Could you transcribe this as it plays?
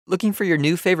Looking for your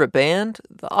new favorite band?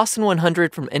 The Austin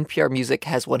 100 from NPR Music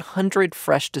has 100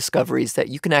 fresh discoveries that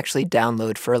you can actually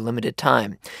download for a limited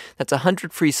time. That's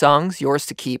 100 free songs, yours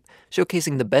to keep,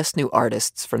 showcasing the best new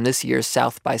artists from this year's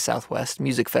South by Southwest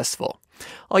Music Festival.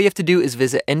 All you have to do is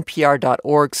visit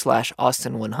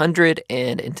npr.org/Austin100,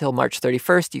 and until March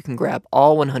 31st, you can grab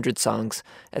all 100 songs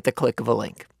at the click of a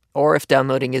link. Or if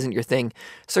downloading isn't your thing,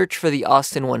 search for the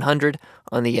Austin 100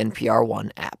 on the NPR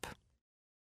One app.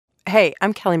 Hey,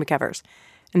 I'm Kelly McEvers,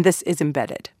 and this is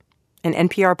Embedded, an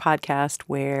NPR podcast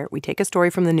where we take a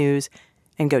story from the news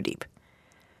and go deep.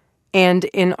 And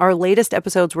in our latest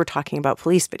episodes, we're talking about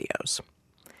police videos.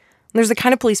 There's the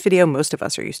kind of police video most of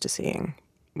us are used to seeing,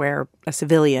 where a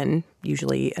civilian,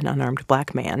 usually an unarmed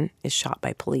black man, is shot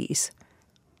by police.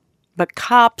 But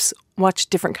cops watch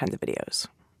different kinds of videos,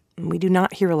 and we do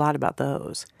not hear a lot about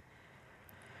those.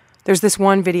 There's this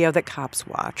one video that cops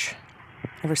watch.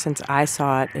 Ever since I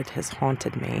saw it, it has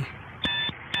haunted me.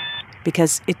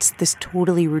 Because it's this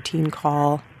totally routine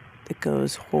call that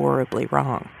goes horribly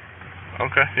wrong.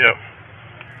 Okay, yep.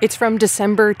 It's from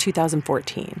December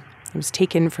 2014. It was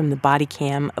taken from the body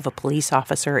cam of a police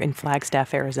officer in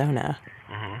Flagstaff, Arizona.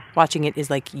 Mm-hmm. Watching it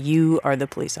is like you are the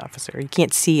police officer. You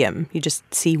can't see him. You just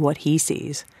see what he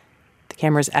sees. The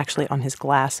camera's actually on his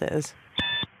glasses.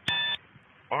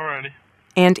 Alrighty.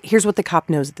 And here's what the cop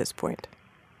knows at this point.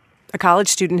 A college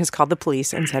student has called the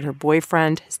police and said her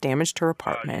boyfriend has damaged her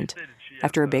apartment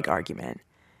after a big argument.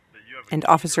 And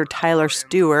Officer Tyler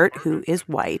Stewart, who is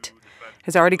white,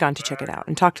 has already gone to check it out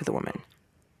and talk to the woman.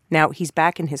 Now he's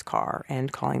back in his car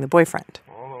and calling the boyfriend.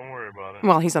 Well, don't worry about it.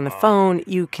 While he's on the phone,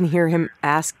 you can hear him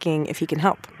asking if he can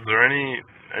help. Is there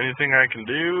anything I can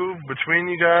do between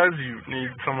you guys? You need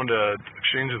someone to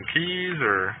exchange some keys,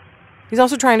 or? He's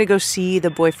also trying to go see the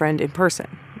boyfriend in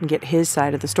person and get his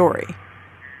side of the story.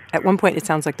 At one point, it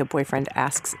sounds like the boyfriend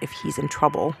asks if he's in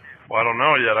trouble. Well, I don't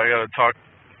know yet. I got to talk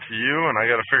to you, and I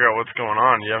got to figure out what's going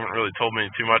on. You haven't really told me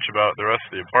too much about the rest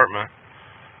of the apartment.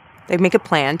 They make a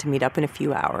plan to meet up in a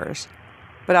few hours.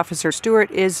 But Officer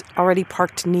Stewart is already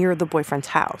parked near the boyfriend's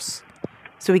house.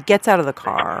 So he gets out of the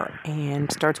car and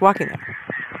starts walking there.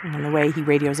 And on the way, he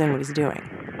radios in what he's doing.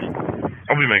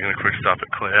 I'll be making a quick stop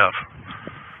at Clay Ave.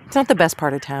 It's not the best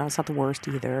part of town. It's not the worst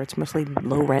either. It's mostly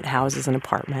low-rent houses and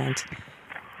apartments.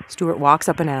 Stewart walks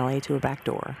up an alley to a back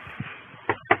door.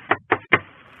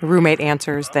 The roommate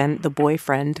answers, then the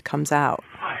boyfriend comes out.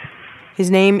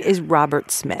 His name is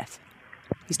Robert Smith.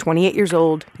 He's 28 years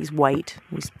old, he's white,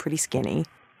 he's pretty skinny.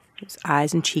 His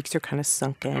eyes and cheeks are kind of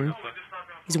sunken.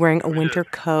 He's wearing a winter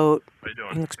coat.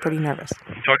 He looks pretty nervous.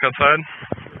 Talk outside?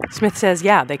 Smith says,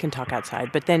 yeah, they can talk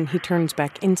outside, but then he turns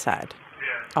back inside.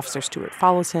 Officer Stewart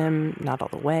follows him, not all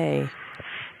the way.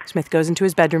 Smith goes into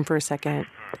his bedroom for a second,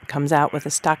 comes out with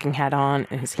a stocking hat on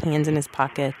and his hands in his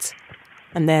pockets,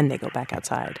 and then they go back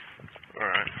outside. All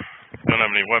right. Don't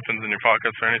have any weapons in your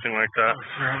pockets or anything like that? Oh,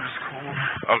 sir, I'm just cold.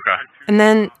 Okay. And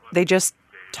then they just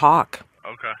talk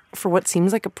Okay. for what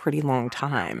seems like a pretty long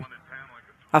time.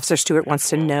 Officer Stewart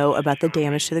wants to know about the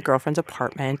damage to the girlfriend's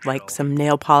apartment, like some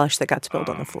nail polish that got spilled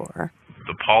on the floor.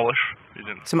 The polish? You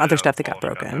didn't Some other stuff that got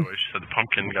broken. She said the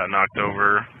pumpkin got knocked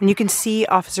over. And you can see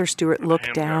Officer Stewart look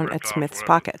down at Smith's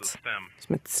pockets.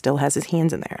 Smith still has his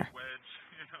hands in there.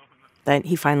 Then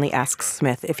he finally asks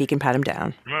Smith if he can pat him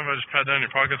down. You mind if I just pat down your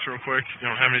pockets real quick? You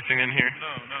don't have anything in here? No.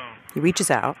 He reaches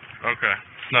out, Okay.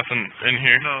 Nothing in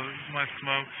here? No, this is my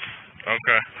smoke.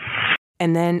 Okay.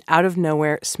 and then out of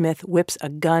nowhere, Smith whips a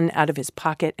gun out of his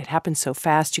pocket. It happens so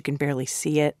fast you can barely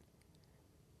see it.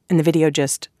 And the video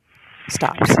just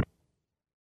stops.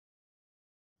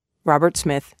 Robert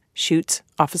Smith shoots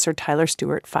Officer Tyler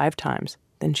Stewart 5 times,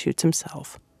 then shoots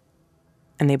himself.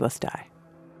 And they both die.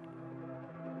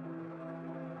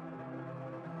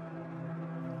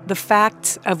 The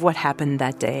facts of what happened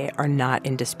that day are not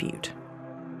in dispute.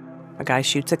 A guy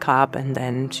shoots a cop and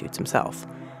then shoots himself.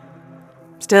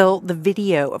 Still, the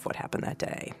video of what happened that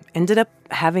day ended up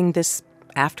having this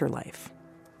afterlife.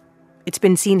 It's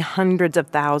been seen hundreds of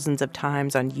thousands of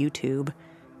times on YouTube.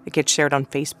 It gets shared on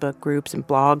Facebook groups and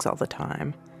blogs all the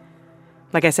time.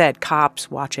 Like I said,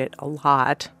 cops watch it a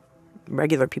lot.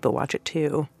 Regular people watch it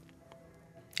too.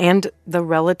 And the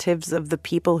relatives of the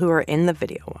people who are in the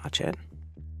video watch it.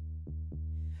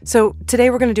 So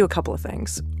today we're going to do a couple of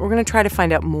things. We're going to try to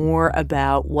find out more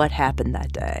about what happened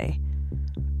that day.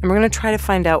 And we're going to try to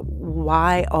find out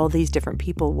why all these different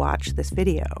people watch this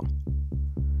video.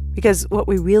 Because what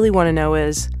we really want to know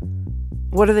is,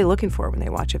 what are they looking for when they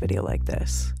watch a video like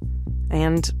this?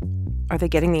 And are they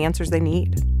getting the answers they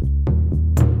need?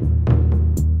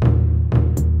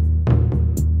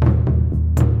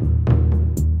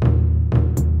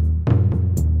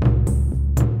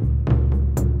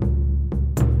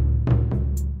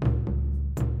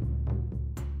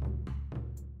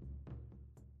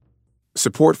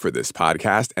 Support for this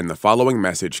podcast and the following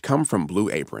message come from Blue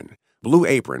Apron. Blue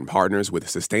Apron partners with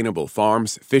sustainable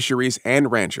farms, fisheries,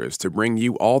 and ranchers to bring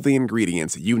you all the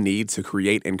ingredients you need to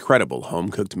create incredible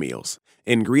home-cooked meals.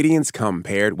 Ingredients come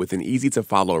paired with an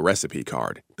easy-to-follow recipe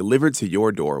card delivered to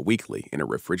your door weekly in a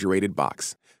refrigerated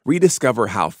box. Rediscover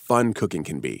how fun cooking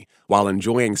can be while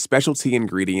enjoying specialty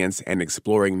ingredients and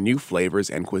exploring new flavors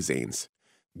and cuisines.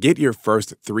 Get your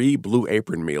first 3 Blue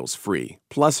Apron meals free,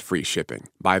 plus free shipping,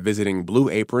 by visiting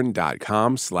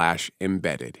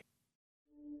blueapron.com/embedded.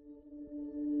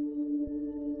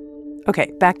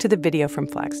 Okay, back to the video from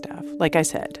Flagstaff. Like I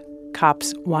said,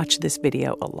 cops watch this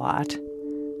video a lot.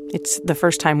 It's the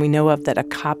first time we know of that a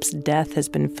cop's death has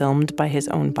been filmed by his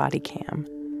own body cam.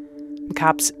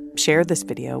 Cops share this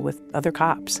video with other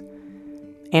cops,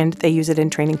 and they use it in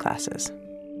training classes.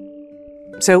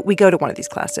 So we go to one of these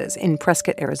classes in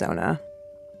Prescott, Arizona.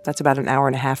 That's about an hour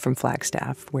and a half from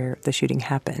Flagstaff, where the shooting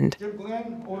happened. Jim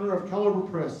Glenn, owner of Caliber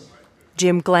Press.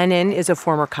 Jim Glennon is a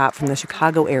former cop from the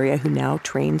Chicago area who now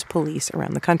trains police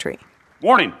around the country.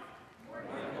 Morning.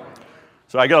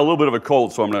 So I got a little bit of a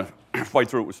cold, so I'm going to fight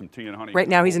through it with some tea and honey. Right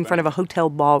now he's in front of a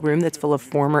hotel ballroom that's full of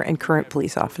former and current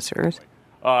police officers.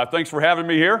 Thanks for having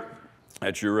me here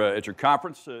at your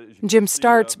conference. Jim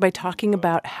starts by talking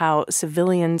about how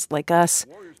civilians like us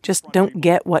just don't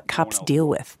get what cops deal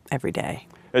with every day.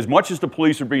 As much as the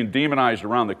police are being demonized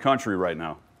around the country right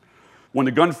now, when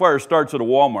the gunfire starts at a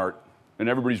Walmart and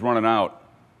everybody's running out,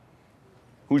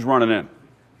 who's running in?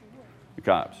 The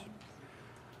cops.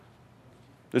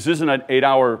 This isn't an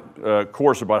 8-hour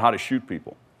course about how to shoot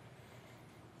people.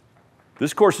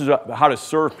 This course is about how to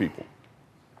serve people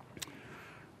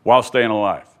while staying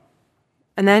alive.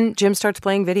 And then Jim starts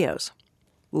playing videos.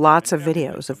 Lots of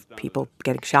videos of people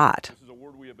getting shot.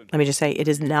 Let me just say, it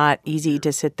is not easy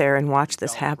to sit there and watch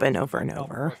this happen over and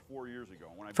over.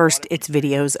 First, it's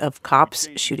videos of cops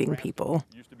shooting people.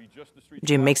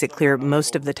 Jim makes it clear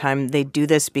most of the time they do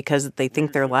this because they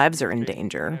think their lives are in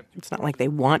danger. It's not like they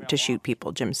want to shoot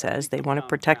people, Jim says. They want to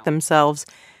protect themselves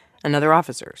and other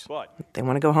officers. They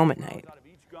want to go home at night.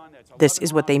 This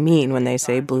is what they mean when they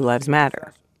say Blue Lives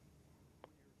Matter.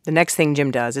 The next thing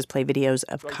Jim does is play videos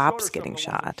of cops getting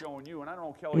shot.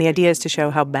 And the idea is to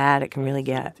show how bad it can really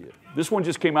get. This one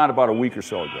just came out about a week or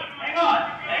so ago. Hang on!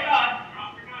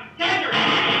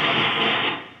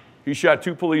 He shot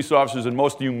 2 police officers, and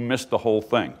most of you missed the whole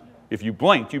thing. If you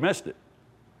blinked, you missed it.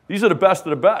 These are the best of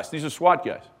the best. These are SWAT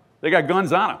guys. They got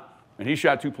guns on them, and he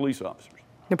shot 2 police officers.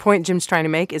 The point Jim's trying to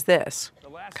make is this.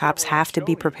 Cops have to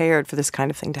be prepared for this kind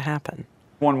of thing to happen.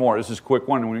 One more. This is a quick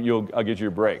one, and I'll get you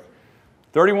a break.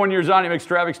 31 years on, he makes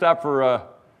traffic stop for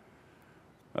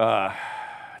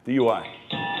DUI.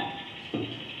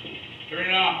 Turn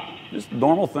it off. Just a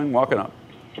normal thing, walking up.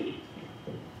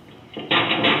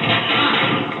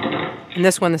 In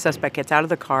this one, the suspect gets out of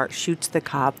the car, shoots the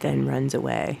cop, then runs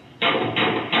away.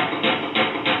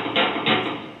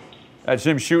 That's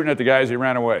him shooting at the guys he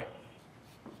ran away.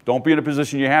 Don't be in a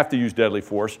position you have to use deadly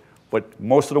force, but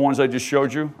most of the ones I just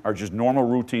showed you are just normal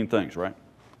routine things, right?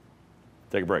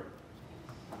 Take a break.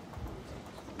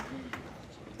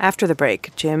 After the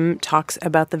break, Jim talks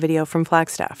about the video from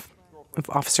Flagstaff of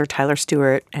Officer Tyler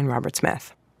Stewart and Robert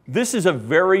Smith. This is a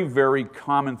very, very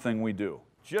common thing we do.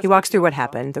 He walks through what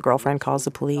happened. The girlfriend calls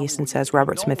the police and says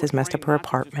Robert Smith has messed up her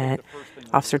apartment.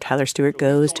 Officer Tyler Stewart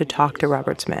goes to talk to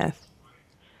Robert Smith.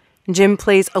 Jim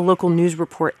plays a local news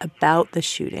report about the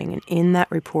shooting, and in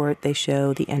that report, they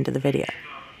show the end of the video.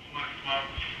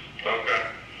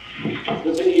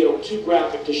 The video too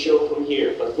graphic to show from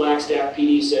here, but Flagstaff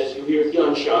PD says you hear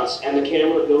gunshots and the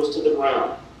camera goes to the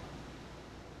ground.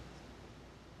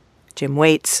 Jim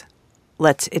waits,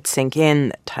 lets it sink in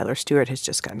that Tyler Stewart has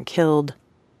just gotten killed.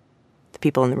 The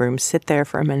people in the room sit there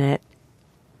for a minute,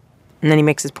 and then he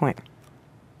makes his point.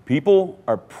 People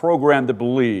are programmed to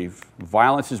believe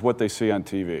violence is what they see on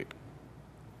TV.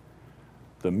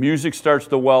 The music starts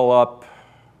to well up.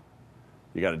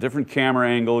 You got a different camera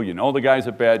angle. You know the guy's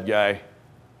a bad guy.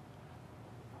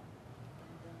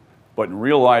 But in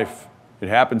real life, it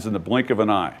happens in the blink of an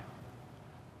eye.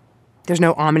 There's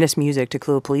no ominous music to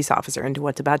clue a police officer into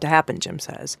what's about to happen, Jim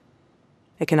says.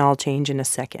 It can all change in a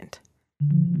second.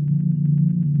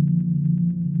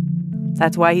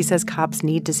 That's why he says cops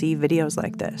need to see videos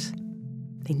like this.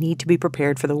 They need to be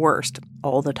prepared for the worst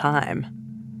all the time.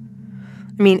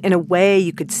 I mean, in a way,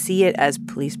 you could see it as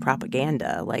police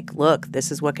propaganda. Like, look,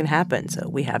 this is what can happen, so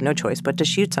we have no choice but to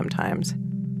shoot sometimes.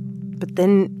 But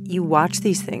then you watch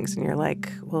these things and you're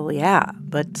like, well, yeah,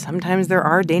 but sometimes there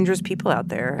are dangerous people out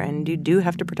there and you do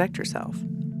have to protect yourself.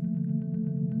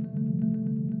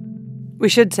 We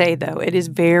should say, though, it is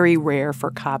very rare for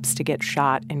cops to get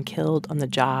shot and killed on the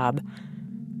job.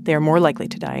 They are more likely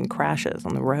to die in crashes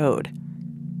on the road.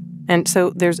 And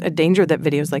so there's a danger that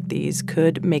videos like these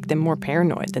could make them more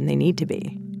paranoid than they need to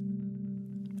be.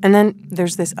 And then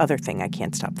there's this other thing I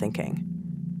can't stop thinking.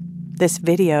 This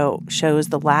video shows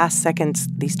the last seconds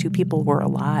these two people were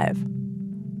alive.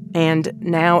 And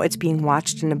now it's being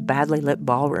watched in a badly lit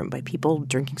ballroom by people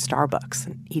drinking Starbucks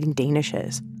and eating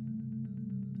Danishes.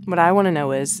 What I want to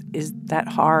know is that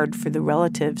hard for the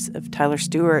relatives of Tyler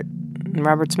Stewart and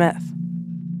Robert Smith?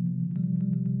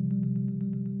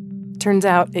 Turns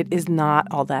out it is not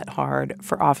all that hard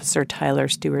for Officer Tyler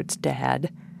Stewart's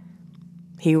dad.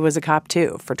 He was a cop,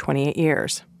 too, for 28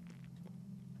 years.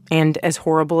 And as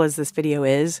horrible as this video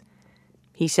is,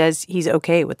 he says he's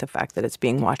okay with the fact that it's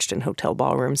being watched in hotel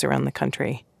ballrooms around the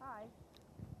country.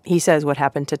 He says what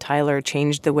happened to Tyler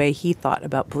changed the way he thought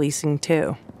about policing,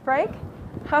 too. Frank?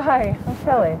 Hi, I'm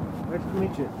Kelly. Nice to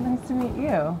meet you. Nice to meet you.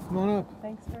 Come on up.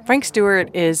 Thanks for... Frank Stewart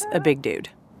is a big dude.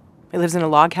 He lives in a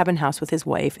log cabin house with his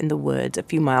wife in the woods a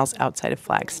few miles outside of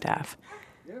Flagstaff.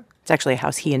 It's actually a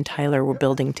house he and Tyler were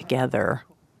building together.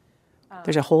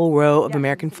 There's a whole row of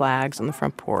American flags on the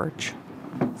front porch.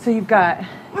 So you've got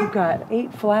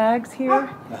 8 flags here?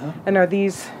 Uh-huh. And are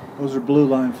these... Those are blue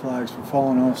line flags for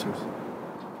fallen officers.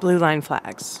 Blue line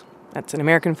flags. That's an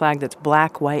American flag that's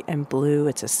black, white, and blue.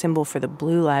 It's a symbol for the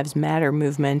Blue Lives Matter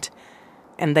movement.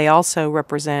 And they also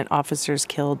represent officers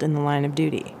killed in the line of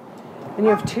duty. And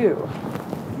you have 2.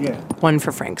 Yeah. One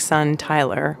for Frank's son,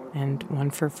 Tyler, and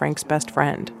one for Frank's best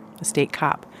friend, a state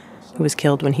cop, who was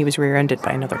killed when he was rear-ended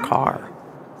by another car.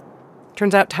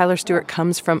 Turns out Tyler Stewart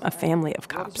comes from a family of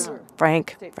cops.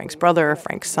 Frank's brother,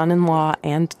 Frank's son-in-law,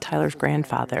 and Tyler's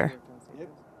grandfather.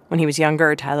 When he was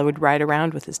younger, Tyler would ride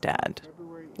around with his dad.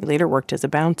 He later worked as a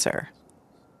bouncer.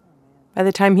 By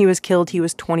the time he was killed, he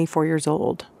was 24 years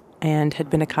old and had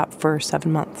been a cop for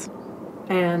 7 months.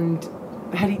 And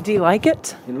do you like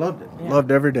it? He loved it. Yeah.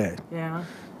 Loved every day. Yeah.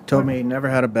 Told me he never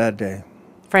had a bad day.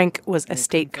 Frank was a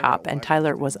state cop and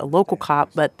Tyler was a local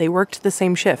cop, but they worked the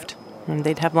same shift. And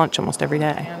they'd have lunch almost every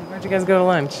day. And where'd you guys go to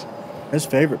lunch? His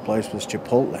favorite place was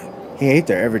Chipotle. He ate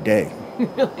there every day.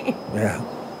 Really? Yeah.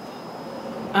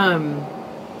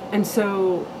 And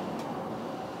so,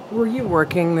 were you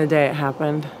working the day it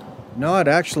happened? No, I'd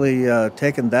actually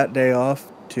taken that day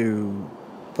off to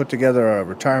put together a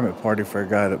retirement party for a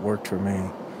guy that worked for me.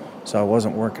 So I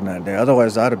wasn't working that day.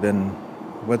 Otherwise, I'd have been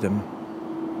with him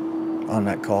on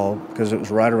that call because it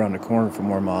was right around the corner from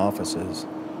where my office is.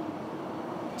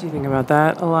 Do you think about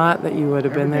that a lot, that you would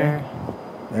have been there?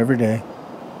 Every day.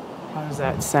 How does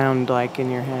that sound like in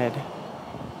your head?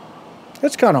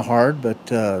 It's kind of hard,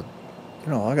 but, I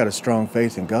got a strong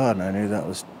faith in God, and I knew that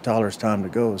was Tyler's time to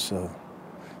go, so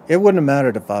it wouldn't have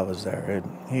mattered if I was there.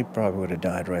 He probably would have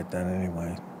died right then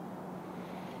anyway.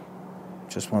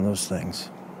 Just one of those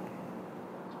things.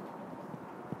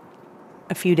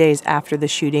 A few days after the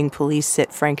shooting, police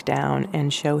sit Frank down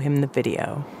and show him the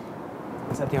video.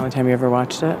 Is that the only time you ever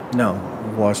watched it? No,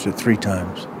 I've watched it 3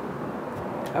 times.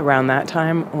 Around that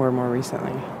time or more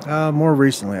recently? More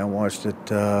recently, I watched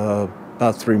it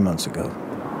about 3 months ago.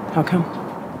 How come?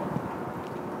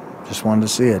 Just wanted to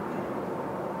see it.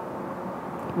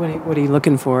 What are you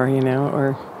looking for,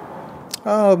 or?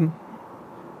 I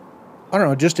don't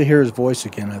know, just to hear his voice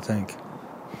again, I think.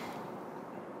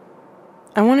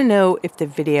 I want to know if the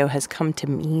video has come to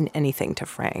mean anything to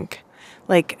Frank.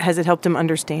 Like, has it helped him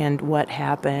understand what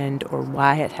happened or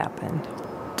why it happened?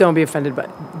 Don't be offended,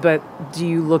 but do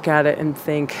you look at it and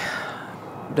think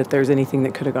that there's anything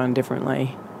that could have gone differently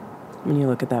when you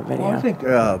look at that video? Well, I think,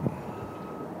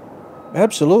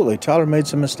 absolutely, Tyler made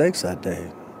some mistakes that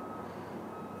day.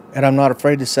 And I'm not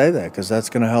afraid to say that because that's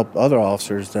going to help other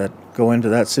officers that go into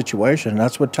that situation.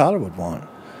 That's what Tyler would want.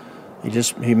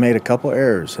 He made a couple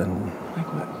errors. And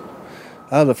like what?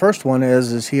 The first one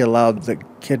is he allowed the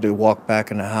kid to walk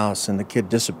back in the house, and the kid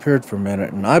disappeared for a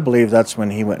minute. And I believe that's when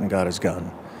he went and got his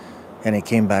gun. And he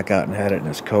came back out and had it in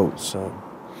his coat. So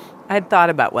I'd thought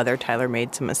about whether Tyler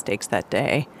made some mistakes that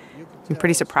day. I'm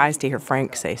pretty surprised to hear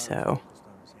Frank say so.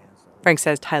 Frank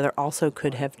says Tyler also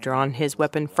could have drawn his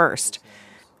weapon first,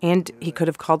 and he could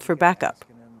have called for backup.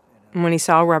 And when he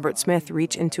saw Robert Smith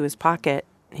reach into his pocket,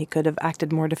 he could have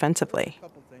acted more defensively.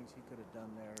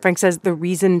 Frank says the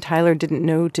reason Tyler didn't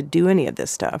know to do any of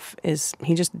this stuff is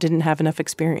he just didn't have enough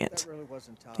experience.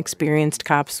 Experienced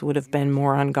cops would have been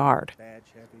more on guard.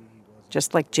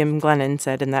 Just like Jim Glennon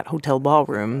said in that hotel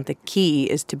ballroom, the key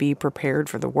is to be prepared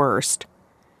for the worst.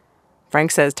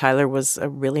 Frank says Tyler was a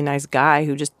really nice guy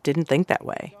who just didn't think that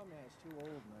way.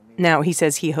 Now, he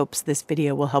says he hopes this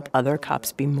video will help other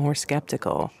cops be more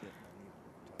skeptical.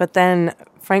 But then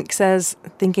Frank says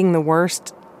thinking the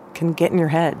worst can get in your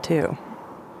head, too.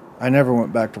 I never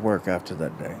went back to work after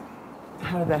that day.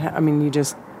 How did that happen? I mean,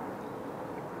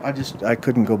 I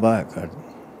couldn't go back. I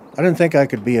didn't think I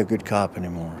could be a good cop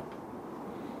anymore.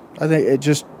 I think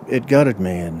it gutted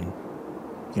me, and,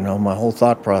 my whole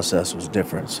thought process was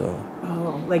different, so.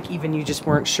 Oh, like even you just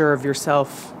weren't sure of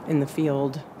yourself in the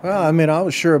field. Well, I mean, I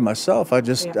was sure of myself. I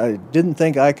didn't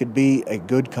think I could be a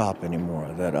good cop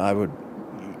anymore, that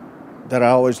I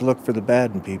always looked for the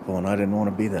bad in people, and I didn't want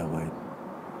to be that way.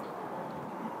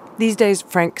 These days,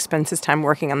 Frank spends his time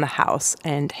working on the house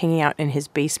and hanging out in his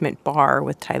basement bar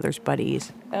with Tyler's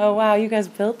buddies. Oh, wow, you guys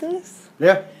built this?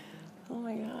 Yeah. Oh,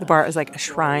 my God. The bar is like a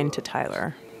shrine to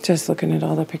Tyler. Just looking at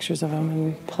all the pictures of him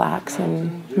and plaques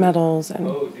and medals and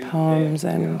poems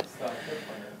and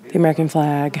the American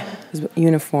flag, his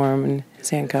uniform and his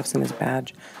handcuffs and his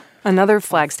badge. Another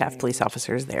Flagstaff police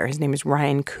officer is there. His name is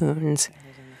Ryan Coons.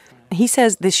 He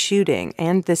says this shooting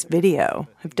and this video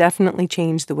have definitely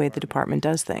changed the way the department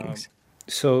does things.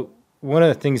 So one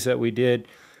of the things that we did,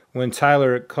 when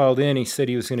Tyler called in, he said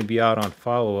he was going to be out on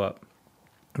follow-up.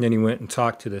 And then he went and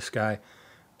talked to this guy.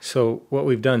 So what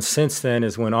we've done since then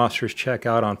is when officers check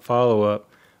out on follow-up,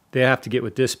 they have to get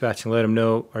with dispatch and let them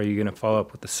know, are you going to follow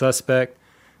up with the suspect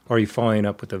or are you following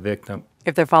up with the victim?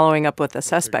 If they're following up with the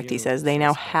suspect, he says, they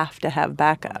now have to have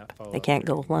backup. They can't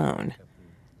go alone.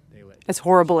 As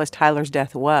horrible as Tyler's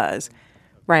death was,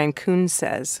 Ryan Coons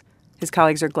says his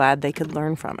colleagues are glad they could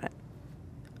learn from it.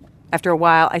 After a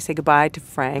while, I say goodbye to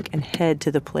Frank and head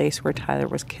to the place where Tyler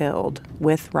was killed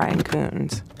with Ryan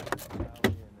Coons.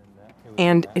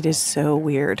 And it is so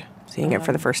weird seeing it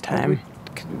for the first time.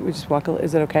 Could we just walk?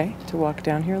 Is it okay to walk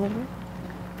down here a little bit?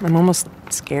 I'm almost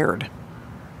scared.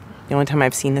 The only time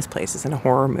I've seen this place is in a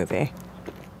horror movie.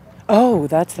 Oh,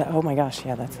 oh my gosh,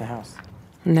 yeah, that's the house.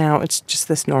 Now it's just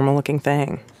this normal-looking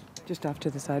thing. Just off to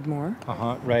the side more?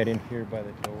 Right in here by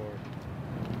the door.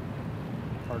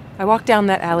 I walk down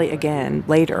that alley again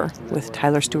later with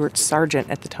Tyler Stewart's sergeant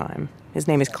at the time. His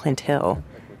name is Clint Hill.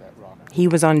 He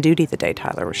was on duty the day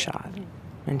Tyler was shot,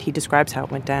 and he describes how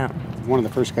it went down. One of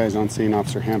the first guys on scene,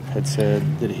 Officer Hemp, had said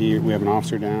that we have an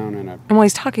officer down. And while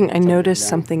he's talking, I noticed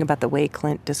something about the way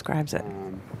Clint describes it.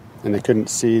 And they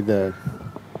couldn't see the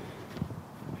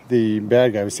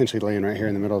bad guy was essentially laying right here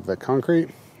in the middle of the concrete,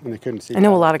 and they couldn't see. I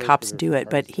know a lot of cops do it,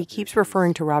 but he keeps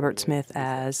referring to Robert Smith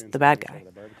as the bad guy.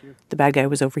 The bad guy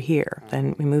was over here,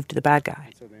 then we moved to the bad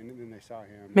guy.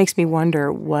 Makes me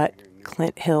wonder what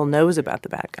Clint Hill knows about the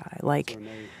bad guy. Like,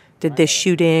 did this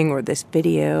shooting or this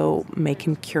video make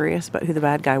him curious about who the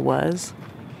bad guy was?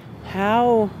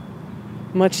 How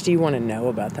much do you want to know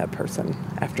about that person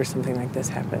after something like this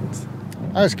happens?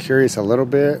 I was curious a little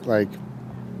bit,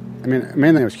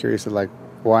 mainly I was curious of,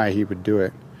 why he would do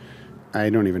it. I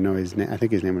don't even know his name. I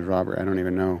think his name was Robert. I don't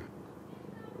even know.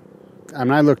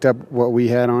 I looked up what we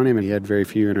had on him, and he had very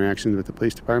few interactions with the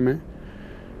police department.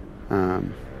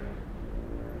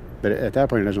 But at that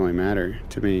point, it doesn't really matter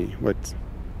to me.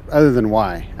 Other than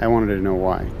why. I wanted to know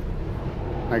why.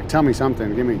 Tell me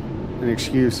something. Give me an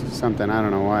excuse, something. I don't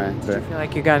know why. But do you feel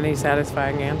like you got any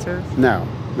satisfying answers? No,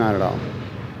 not at all.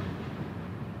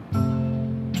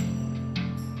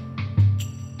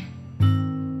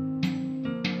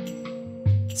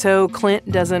 So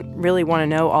Clint doesn't really want to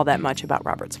know all that much about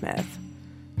Robert Smith.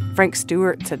 Frank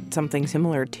Stewart said something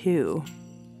similar, too.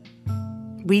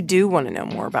 We do want to know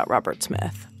more about Robert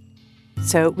Smith.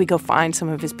 So we go find some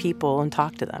of his people and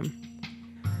talk to them.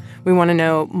 We want to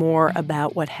know more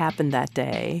about what happened that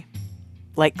day.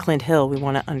 Like Clint Hill, we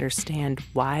want to understand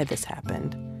why this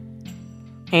happened.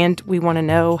 And we want to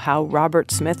know how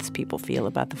Robert Smith's people feel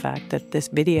about the fact that this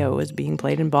video is being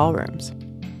played in ballrooms.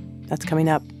 That's coming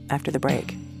up after the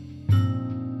break.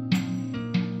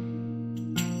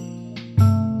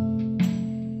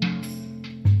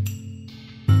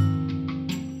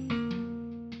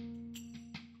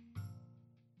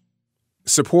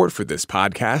 Support for this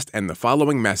podcast and the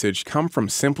following message come from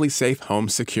Simply Safe Home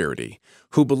Security,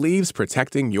 who believes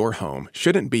protecting your home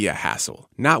shouldn't be a hassle,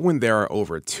 not when there are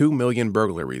over 2 million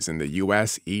burglaries in the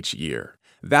U.S. each year.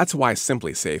 That's why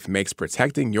Simply Safe makes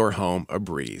protecting your home a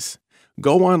breeze.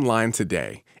 Go online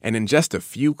today, and in just a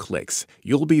few clicks,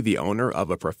 you'll be the owner of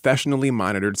a professionally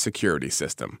monitored security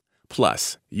system.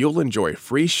 Plus, you'll enjoy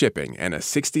free shipping and a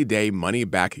 60-day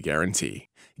money-back guarantee.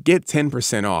 Get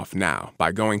 10% off now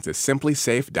by going to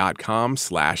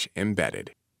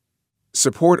simplysafe.com/embedded.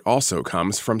 Support also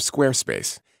comes from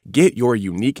Squarespace. Get your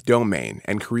unique domain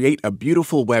and create a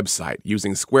beautiful website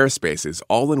using Squarespace's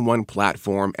all-in-one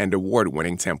platform and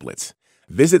award-winning templates.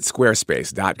 Visit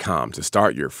squarespace.com to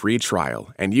start your free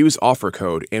trial and use offer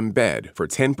code EMBED for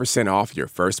 10% off your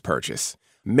first purchase.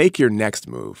 Make your next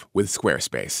move with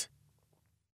Squarespace.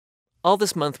 All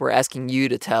this month, we're asking you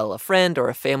to tell a friend or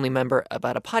a family member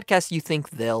about a podcast you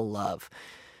think they'll love.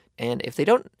 And if they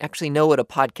don't actually know what a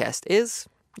podcast is,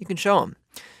 you can show them.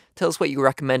 Tell us what you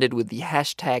recommended with the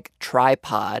hashtag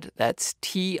Trypod. That's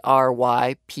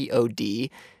TRYPOD.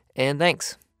 And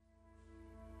thanks.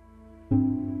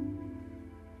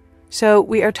 So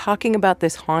we are talking about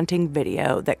this haunting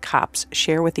video that cops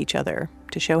share with each other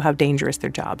to show how dangerous their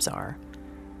jobs are.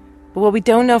 But what we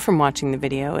don't know from watching the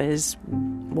video is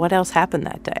what else happened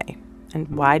that day and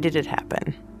why did it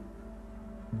happen.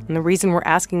 And the reason we're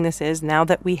asking this is now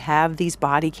that we have these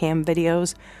body cam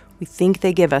videos, we think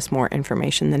they give us more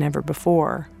information than ever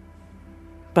before.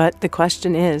 But the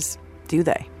question is, do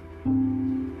they?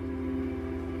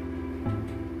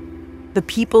 The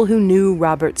people who knew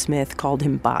Robert Smith called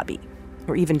him Bobby,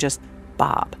 or even just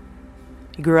Bob.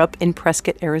 He grew up in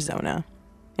Prescott, Arizona.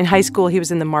 In high school, he was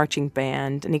in the marching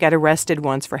band, and he got arrested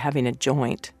once for having a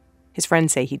joint. His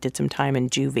friends say he did some time in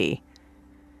juvie.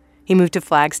 He moved to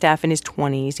Flagstaff in his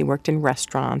 20s. He worked in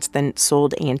restaurants, then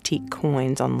sold antique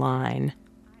coins online.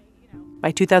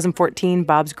 By 2014,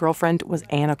 Bob's girlfriend was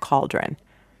Anna Caldron.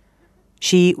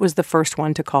 She was the first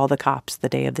one to call the cops the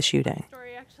day of the shooting.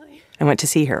 I went to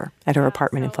see her at her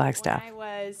apartment in Flagstaff.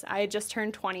 I had just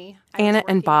turned 20. Anna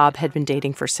and Bob had been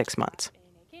dating for 6 months.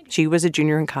 She was a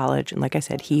junior in college, and like I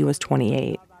said, he was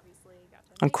 28.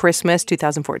 On Christmas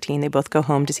 2014, they both go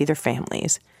home to see their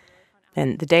families.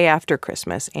 Then the day after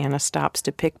Christmas, Anna stops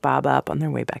to pick Bob up on their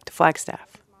way back to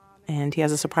Flagstaff. And he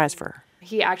has a surprise for her.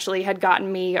 He actually had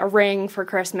gotten me a ring for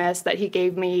Christmas that he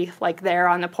gave me like there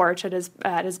on the porch at his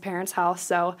parents' house.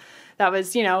 So that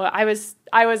was,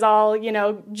 I was all,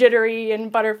 jittery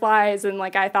and butterflies, and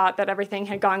like I thought that everything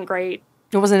had gone great.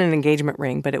 It wasn't an engagement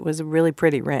ring, but it was a really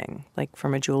pretty ring, like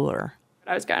from a jeweler.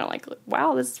 I was kind of like,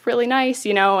 wow, this is really nice,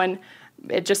 and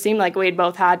it just seemed like we'd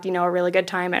both had, a really good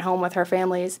time at home with our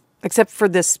families. Except for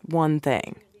this one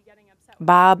thing.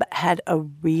 Bob had a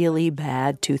really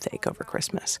bad toothache over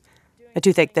Christmas. A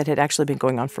toothache that had actually been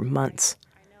going on for months.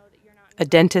 A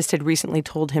dentist had recently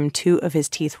told him 2 of his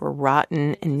teeth were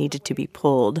rotten and needed to be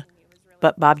pulled.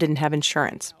 But Bob didn't have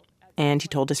insurance, and he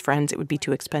told his friends it would be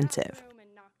too expensive.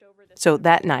 So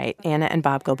that night, Anna and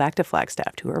Bob go back to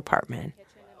Flagstaff to her apartment.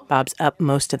 Bob's up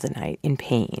most of the night in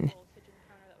pain.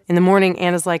 In the morning,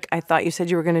 Anna's like, I thought you said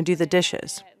you were going to do the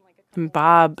dishes. And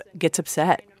Bob gets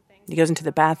upset. He goes into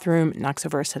the bathroom, knocks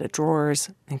over a set of drawers,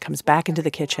 and comes back into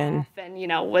the kitchen. And,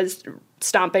 was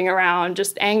stomping around,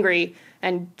 just angry,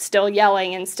 and still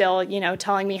yelling and still,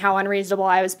 telling me how unreasonable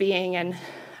I was being. And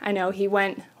I know he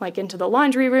went, into the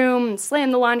laundry room and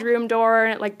slammed the laundry room door,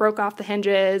 and it, broke off the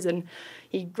hinges. And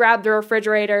he grabbed the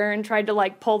refrigerator and tried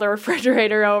to, pull the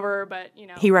refrigerator over, but,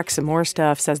 He wrecks some more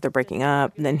stuff, says they're breaking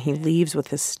up, and then he leaves with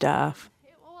his stuff.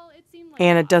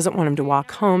 Anna doesn't want him to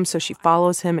walk home, so she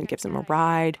follows him and gives him a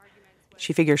ride.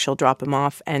 She figures she'll drop him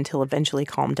off and he'll eventually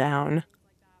calm down.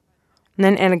 And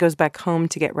then Anna goes back home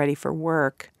to get ready for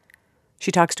work.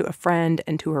 She talks to a friend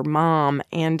and to her mom,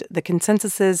 and the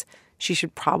consensus is she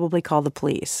should probably call the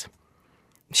police.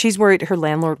 She's worried her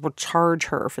landlord will charge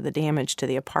her for the damage to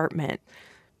the apartment.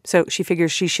 So she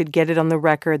figures she should get it on the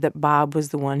record that Bob was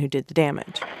the one who did the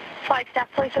damage. Flagstaff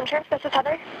Police Insurance, this is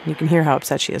Heather. You can hear how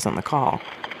upset she is on the call.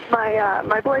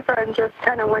 My boyfriend just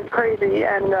kind of went crazy,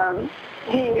 and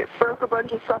he broke a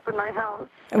bunch of stuff in my house.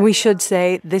 And we should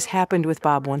say this happened with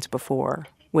Bob once before,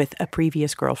 with a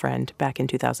previous girlfriend back in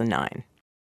 2009.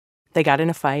 They got in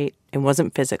a fight. It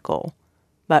wasn't physical,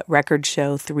 but records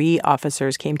show 3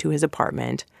 officers came to his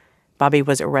apartment. Bobby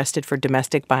was arrested for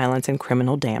domestic violence and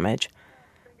criminal damage.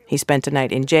 He spent a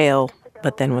night in jail,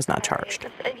 but then was not charged.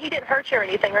 And he didn't hurt you or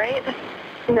anything, right?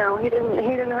 No, he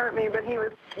didn't hurt me, but he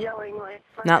was yelling like...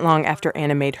 Not long after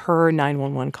Anna made her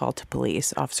 911 call to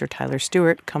police, Officer Tyler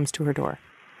Stewart comes to her door.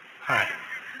 Hi.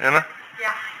 Anna?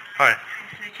 Yeah. Hi. Nice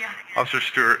to meet you. Officer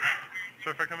Stewart. So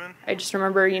if I come in? I just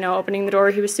remember, opening the door.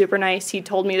 He was super nice. He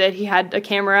told me that he had a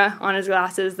camera on his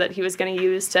glasses that he was going to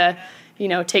use to,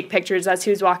 take pictures as he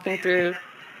was walking through.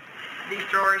 These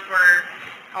drawers were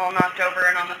all knocked over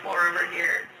and on the floor over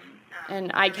here.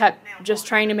 And I kept just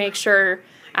trying to make sure,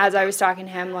 as I was talking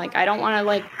to him, I don't want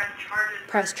to,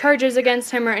 press charges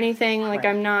against him or anything.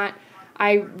 I'm not.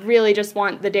 I really just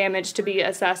want the damage to be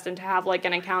assessed and to have,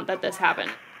 an account that this happened.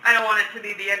 I don't want it to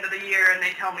be the end of the year and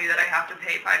they tell me that I have to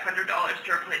pay $500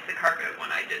 to replace the carpet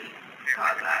when I didn't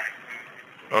cause that.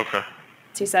 Okay.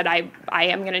 He said, I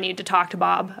am going to need to talk to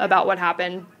Bob about what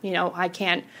happened. I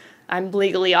can't I'm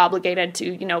legally obligated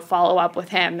to, follow up with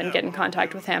him and get in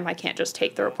contact with him. I can't just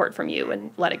take the report from you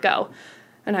and let it go.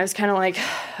 And I was kind of like,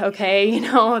 okay,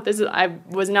 I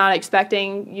was not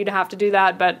expecting you to have to do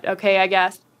that, but okay, I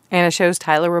guess. Anna shows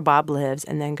Tyler where Bob lives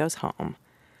and then goes home.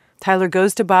 Tyler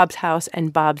goes to Bob's house,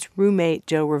 and Bob's roommate,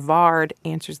 Joe Rivard,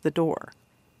 answers the door.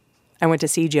 I went to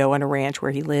see Joe on a ranch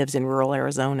where he lives in rural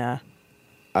Arizona.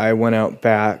 I went out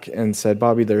back and said,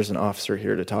 Bobby, there's an officer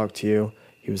here to talk to you.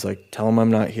 He was like, tell him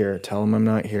I'm not here. Tell him I'm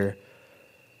not here.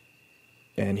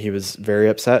 And he was very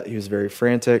upset. He was very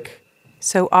frantic.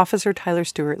 So Officer Tyler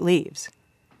Stewart leaves.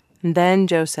 And then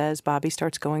Joe says Bobby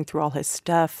starts going through all his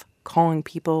stuff, calling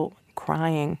people,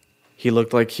 crying. He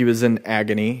looked like he was in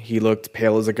agony. He looked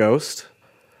pale as a ghost.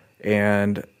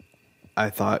 And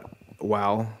I thought,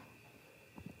 wow,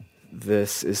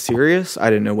 this is serious. I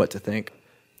didn't know what to think.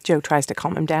 Joe tries to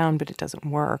calm him down, but it doesn't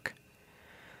work.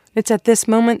 It's at this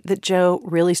moment that Joe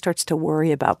really starts to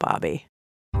worry about Bobby.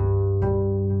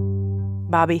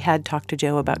 Bobby had talked to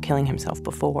Joe about killing himself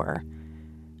before.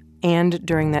 And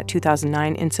during that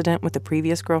 2009 incident with the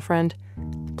previous girlfriend,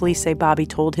 police say Bobby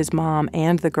told his mom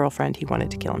and the girlfriend he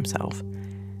wanted to kill himself.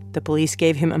 The police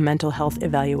gave him a mental health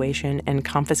evaluation and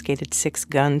confiscated 6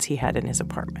 guns he had in his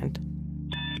apartment.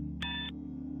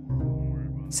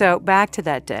 So back to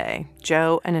that day,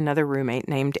 Joe and another roommate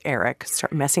named Eric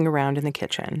start messing around in the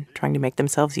kitchen, trying to make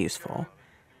themselves useful.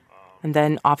 And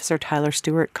then Officer Tyler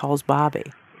Stewart calls Bobby.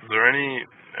 Is there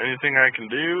anything I can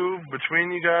do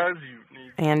between you guys?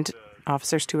 And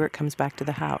Officer Stewart comes back to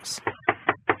the house.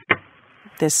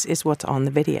 This is what's on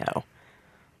the video.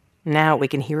 Now we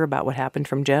can hear about what happened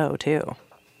from Joe, too.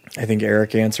 I think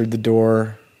Eric answered the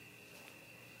door,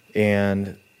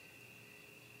 and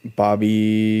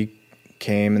Bobby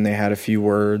came, and they had a few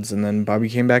words, and then Bobby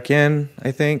came back in,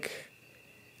 I think,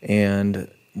 and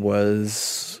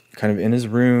was kind of in his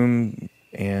room,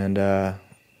 and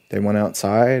they went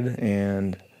outside,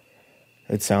 and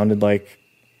it sounded like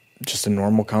just a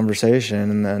normal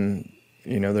conversation, and then,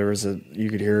 you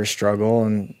could hear a struggle,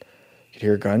 and you could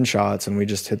hear gunshots, and we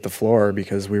just hit the floor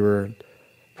because we were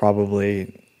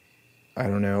probably,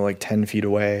 10 feet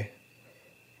away.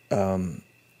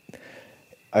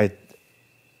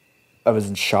 I was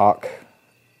in shock.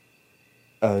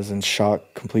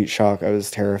 Complete shock. I was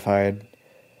terrified.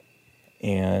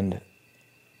 And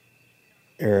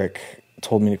Eric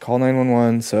told me to call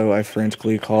 911, so I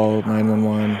frantically called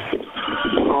 911.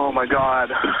 Oh, my God.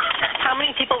 How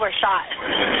many people were shot?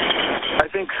 I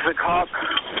think the cop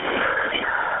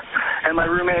and my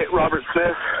roommate, Robert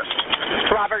Smith.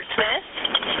 Robert Smith?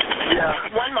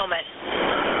 Yeah. One moment.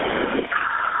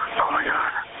 Oh, my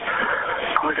God.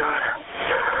 Oh, my God.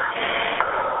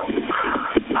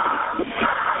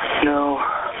 No.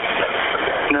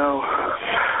 No.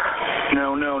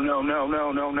 No, no, no, no,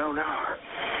 no, no, no, no.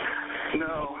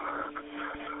 No.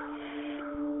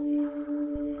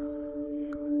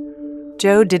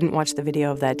 Joe didn't watch the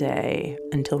video of that day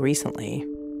until recently.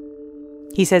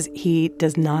 He says he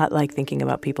does not like thinking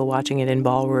about people watching it in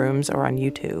ballrooms or on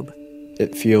YouTube.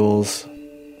 It feels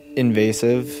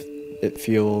invasive. It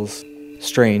feels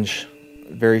strange,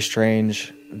 very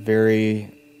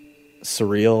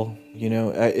surreal.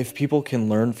 If people can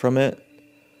learn from it,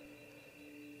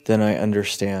 then I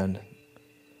understand.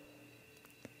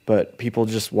 But people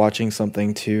just watching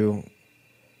something to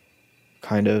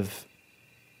kind of,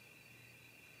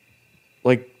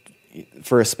 like,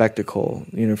 for a spectacle,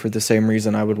 for the same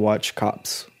reason I would watch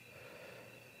Cops.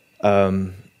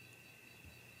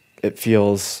 It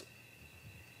feels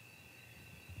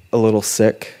a little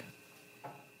sick.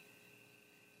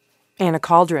 Anna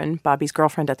Caldron, Bobby's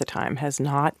girlfriend at the time, has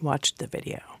not watched the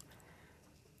video.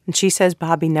 And she says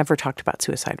Bobby never talked about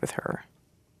suicide with her.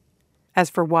 As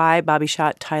for why Bobby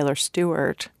shot Tyler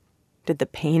Stewart, did the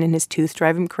pain in his tooth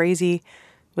drive him crazy?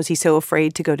 Was he so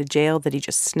afraid to go to jail that he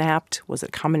just snapped? Was it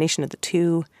a combination of the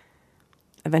two?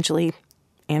 Eventually,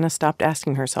 Anna stopped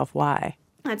asking herself why.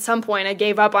 At some point, I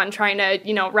gave up on trying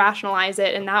to, rationalize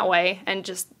it in that way and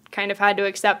just kind of had to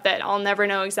accept that I'll never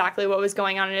know exactly what was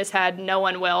going on in his head. No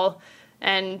one will.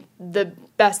 And the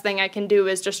best thing I can do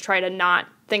is just try to not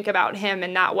think about him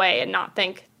in that way and not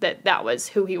think that that was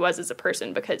who he was as a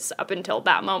person, because up until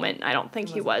that moment, I don't think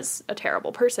he was a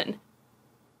terrible person.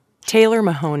 Taylor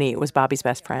Mahoney was Bobby's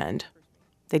best friend.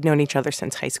 They'd known each other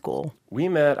since high school. We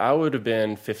met, I would have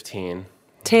been 15.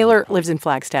 Taylor lives in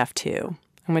Flagstaff, too.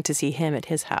 I went to see him at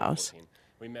his house.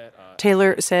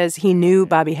 Taylor says he knew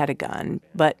Bobby had a gun,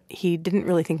 but he didn't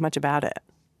really think much about it.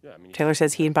 Taylor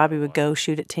says he and Bobby would go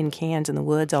shoot at tin cans in the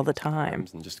woods all the time.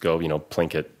 And just go,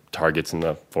 plink at targets in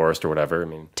the forest or whatever.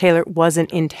 Taylor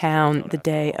wasn't in town the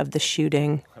day of the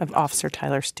shooting of Officer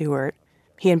Tyler Stewart.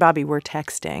 He and Bobby were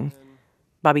texting.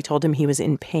 Bobby told him he was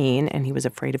in pain and he was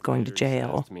afraid of going to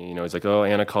jail. You know, he's like, oh,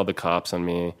 Anna called the cops on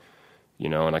me, you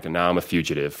know, and now I'm a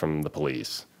fugitive from the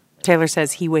police. Taylor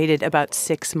says he waited about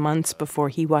 6 months before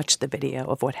he watched the video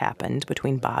of what happened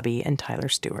between Bobby and Tyler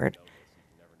Stewart.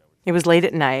 It was late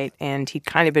at night, and he'd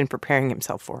kind of been preparing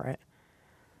himself for it.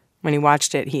 When he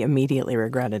watched it, he immediately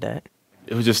regretted it.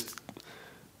 It was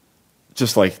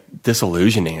just like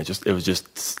disillusioning. It was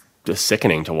just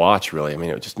sickening to watch, really. I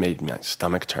mean, it just made my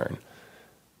stomach turn.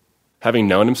 Having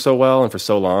known him so well and for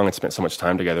so long and spent so much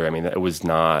time together, I mean, it was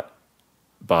not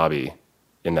Bobby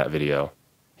in that video.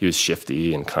 He was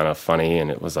shifty and kind of funny, and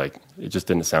it was like, it just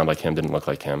didn't sound like him, didn't look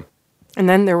like him. And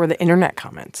then there were the internet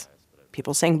comments.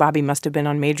 People saying Bobby must have been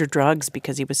on major drugs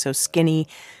because he was so skinny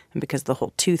and because of the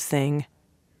whole tooth thing.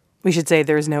 We should say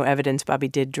there is no evidence Bobby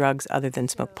did drugs other than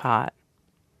smoke pot.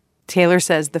 Taylor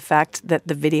says the fact that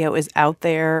the video is out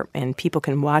there and people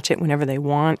can watch it whenever they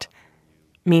want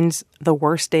means the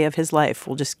worst day of his life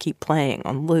will just keep playing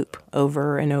on loop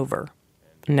over and over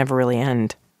and never really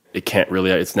end.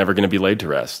 It's never going to be laid to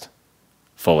rest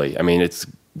fully. I mean,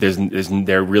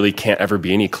 there really can't ever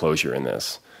be any closure in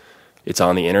this. It's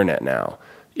on the internet now.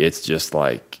 It's just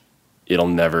like, it'll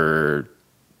never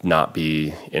not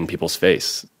be in people's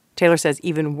face. Taylor says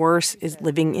even worse is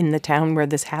living in the town where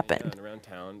this happened.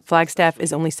 Flagstaff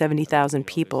is only 70,000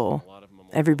 people.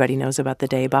 Everybody knows about the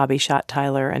day Bobby shot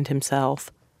Tyler and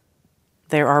himself.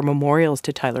 There are memorials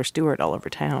to Tyler Stewart all over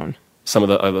town. Some of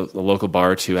the local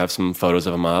bar, too, have some photos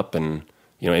of him up and,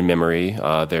 you know, in memory.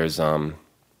 There's a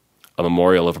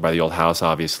memorial over by the old house,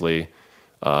 obviously.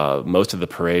 Most of the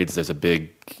parades, there's a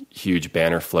big, huge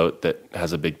banner float that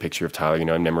has a big picture of Tyler, you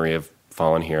know, in memory of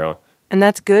fallen hero. And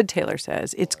that's good, Taylor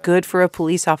says. It's good for a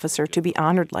police officer to be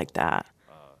honored like that.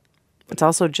 It's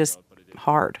also just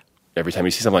hard. Every time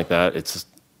you see something like that, it's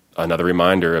another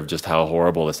reminder of just how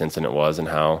horrible this incident was and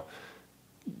how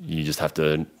you just have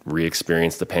to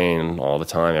re-experience the pain all the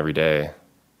time, every day.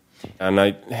 And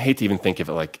I hate to even think of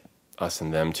it like us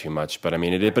and them too much, but I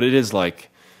mean, it is like,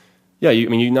 yeah,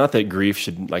 not that grief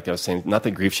should, like I was saying, not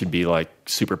that grief should be like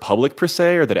super public per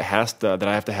se, or that that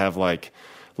I have to have like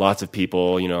lots of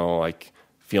people, you know, like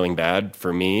feeling bad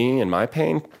for me and my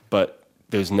pain, but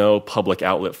there's no public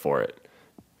outlet for it.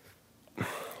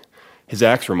 His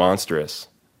acts were monstrous,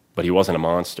 but he wasn't a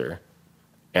monster.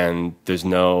 And there's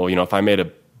no, you know, if I made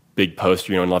a big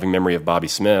poster, you know, in loving memory of Bobby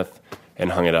Smith and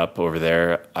hung it up over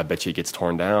there, I bet you it gets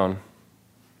torn down.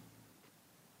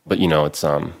 But, you know, it's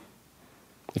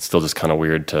still just kind of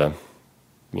weird to,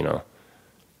 you know,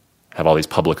 have all these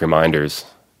public reminders,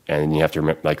 and you have to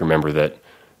remember that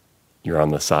you're on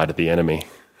the side of the enemy.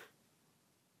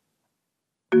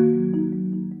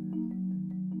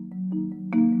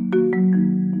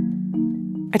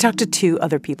 I talked to 2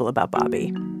 other people about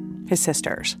Bobby, his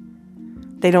sisters.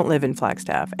 They don't live in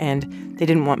Flagstaff, and they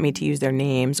didn't want me to use their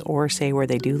names or say where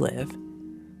they do live.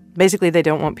 Basically, they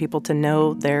don't want people to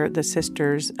know they're the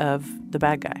sisters of the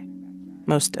bad guy.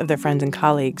 Most of their friends and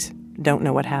colleagues don't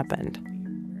know what happened.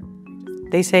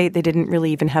 They say they didn't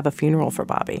really even have a funeral for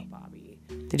Bobby.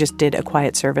 They just did a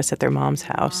quiet service at their mom's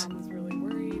house.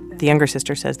 The younger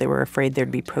sister says they were afraid there'd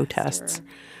be protests.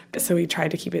 So we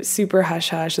tried to keep it super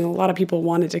hush-hush, and a lot of people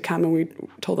wanted to come, and we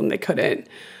told them they couldn't.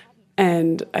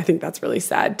 And I think that's really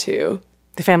sad, too.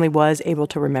 The family was able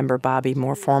to remember Bobby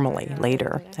more formally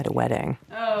later at a wedding.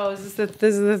 Oh, this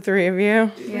is the 3 of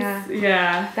you? Yeah.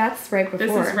 Yeah. That's right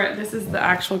before. This is the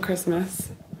actual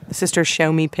Christmas. The sisters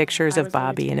show me pictures of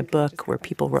Bobby in a book where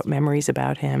people wrote memories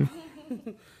about him.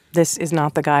 This is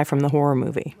not the guy from the horror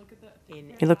movie.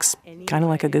 He looks kind of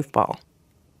like a goofball.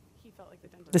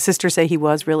 The sisters say he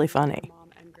was really funny,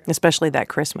 especially that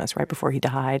Christmas right before he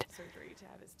died.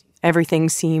 Everything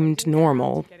seemed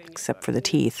normal, except for the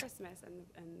teeth.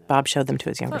 Bob showed them to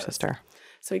his younger sister.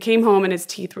 So he came home and his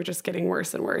teeth were just getting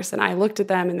worse and worse. And I looked at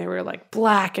them and they were like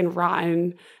black and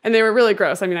rotten. And they were really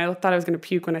gross. I mean, I thought I was going to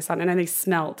puke when I saw them. And they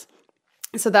smelled.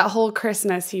 So that whole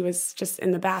Christmas, he was just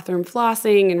in the bathroom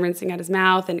flossing and rinsing out his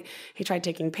mouth. And he tried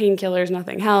taking painkillers.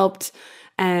 Nothing helped.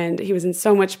 And he was in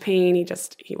so much pain.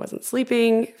 He wasn't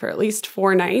sleeping for at least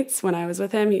 4 nights when I was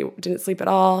with him. He didn't sleep at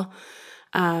all.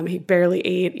 He barely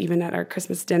ate even at our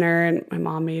Christmas dinner, and my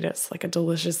mom made us like a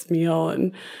delicious meal,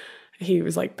 and he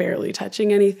was like barely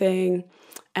touching anything.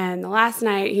 And the last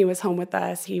night he was home with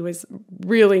us, he was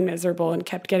really miserable and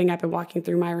kept getting up and walking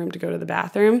through my room to go to the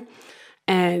bathroom.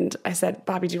 And I said,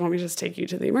 Bobby, do you want me to just take you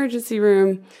to the emergency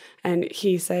room? And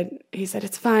he said,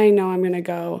 it's fine. No, I'm going to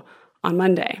go on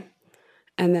Monday.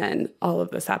 And then all of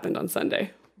this happened on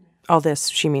Sunday. All this,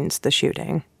 she means the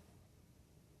shooting.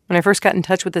 When I first got in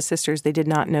touch with the sisters, they did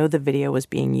not know the video was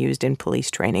being used in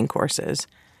police training courses.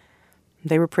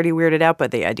 They were pretty weirded out by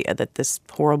the idea that this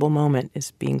horrible moment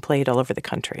is being played all over the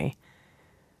country.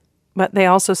 But they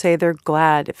also say they're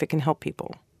glad if it can help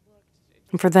people.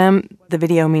 And for them, the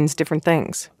video means different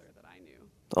things.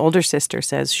 The older sister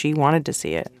says she wanted to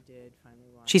see it.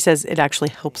 She says it actually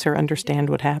helps her understand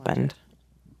what happened.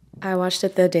 I watched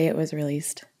it the day it was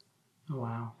released. Oh,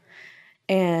 wow.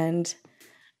 And,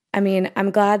 I mean,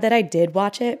 I'm glad that I did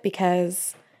watch it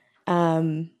because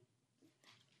while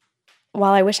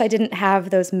I wish I didn't have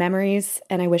those memories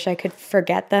and I wish I could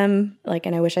forget them,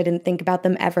 and I wish I didn't think about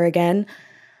them ever again,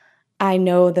 I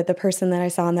know that the person that I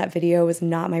saw in that video was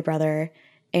not my brother.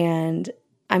 And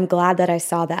I'm glad that I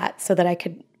saw that so that I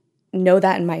could know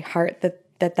that in my heart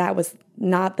that was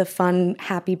not the fun,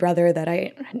 happy brother that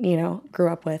I, grew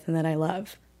up with and that I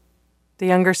love. The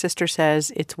younger sister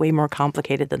says it's way more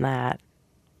complicated than that,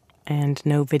 and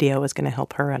no video is going to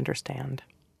help her understand.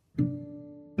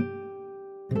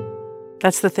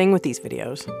 That's the thing with these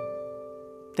videos.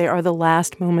 They are the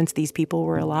last moments these people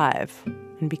were alive,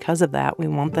 and because of that, we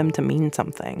want them to mean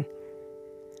something.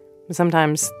 But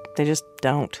sometimes they just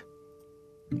don't.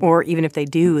 Or even if they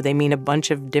do, they mean a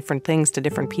bunch of different things to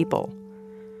different people.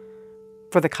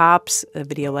 For the cops, a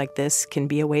video like this can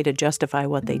be a way to justify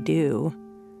what they do.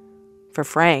 For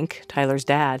Frank, Tyler's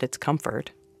dad, it's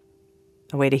comfort.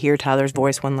 A way to hear Tyler's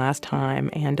voice one last time,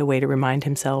 and a way to remind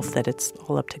himself that it's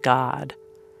all up to God.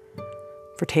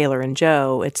 For Taylor and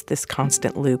Joe, it's this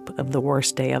constant loop of the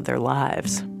worst day of their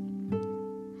lives.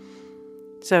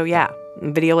 So yeah,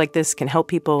 a video like this can help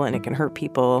people and it can hurt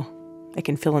people. It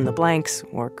can fill in the blanks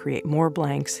or create more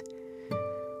blanks.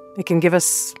 It can give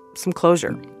us some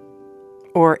closure.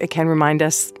 Or it can remind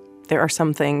us there are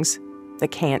some things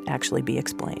that can't actually be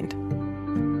explained.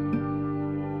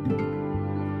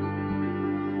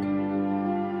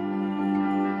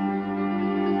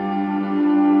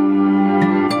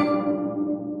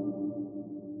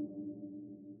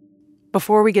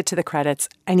 Before we get to the credits,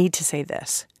 I need to say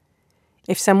this.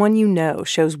 If someone you know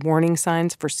shows warning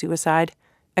signs for suicide,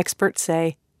 experts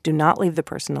say do not leave the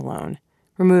person alone.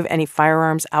 Remove any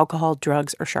firearms, alcohol,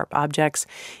 drugs, or sharp objects.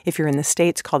 If you're in the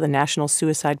States, call the National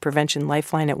Suicide Prevention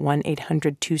Lifeline at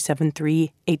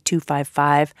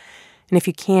 1-800-273-8255. And if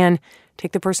you can,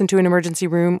 take the person to an emergency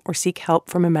room or seek help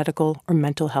from a medical or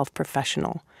mental health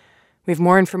professional. We have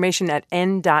more information at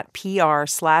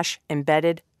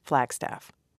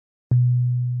n.pr/embedded-flagstaff.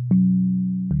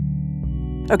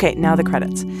 Okay, now the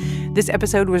credits. This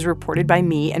episode was reported by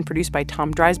me and produced by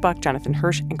Tom Dreisbach, Jonathan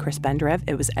Hirsch, and Chris Benderev.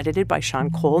 It was edited by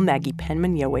Sean Cole, Maggie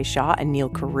Penman, Yowei Shaw, and Neil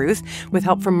Carruth, with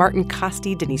help from Martin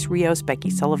Costi, Denise Rios, Becky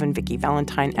Sullivan, Vicky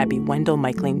Valentine, Abby Wendell,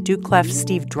 Michaeline Duclef,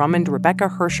 Steve Drummond, Rebecca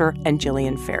Hersher, and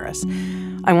Jillian Ferris.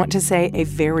 I want to say a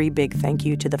very big thank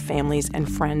you to the families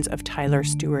and friends of Tyler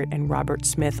Stewart and Robert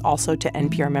Smith, also to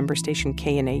NPR member station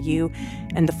KNAU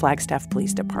and the Flagstaff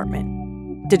Police Department.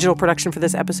 Digital production for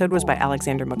this episode was by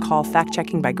Alexander McCall,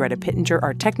 fact-checking by Greta Pittenger.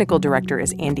 Our technical director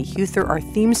is Andy Huther. Our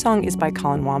theme song is by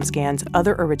Colin Wamsgans.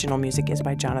 Other original music is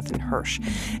by Jonathan Hirsch.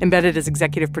 Embedded is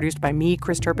executive produced by me,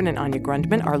 Chris Turpin, and Anya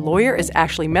Grundman. Our lawyer is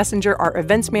Ashley Messenger. Our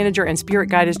events manager and spirit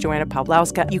guide is Joanna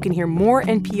Pawlowska. You can hear more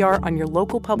NPR on your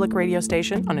local public radio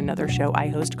station on another show I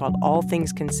host called All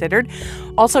Things Considered.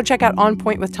 Also, check out On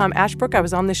Point with Tom Ashbrook. I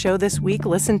was on the show this week.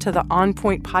 Listen to the On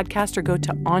Point podcast or go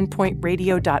to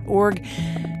onpointradio.org.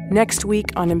 Next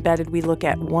week on Embedded, we look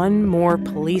at one more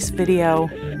police video.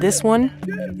 This one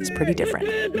is pretty different.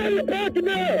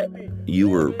 You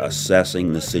were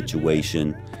assessing the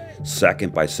situation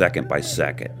second by second by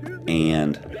second.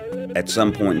 And at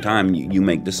some point in time, you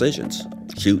make decisions.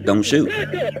 Shoot, don't shoot.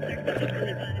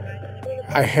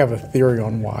 I have a theory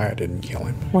on why I didn't kill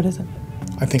him. What is it?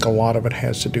 I think a lot of it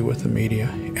has to do with the media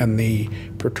and the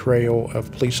portrayal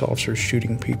of police officers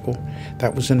shooting people.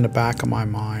 That was in the back of my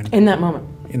mind. In that moment?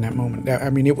 In that moment. I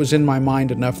mean, it was in my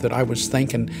mind enough that I was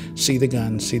thinking, see the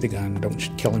gun,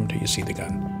 don't kill him till you see the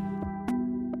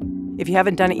gun. If you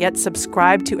haven't done it yet,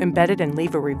 subscribe to Embedded and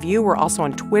leave a review. We're also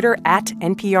on Twitter at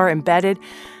NPR Embedded.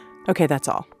 Okay, that's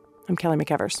all. I'm Kelly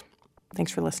McEvers.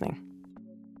 Thanks for listening.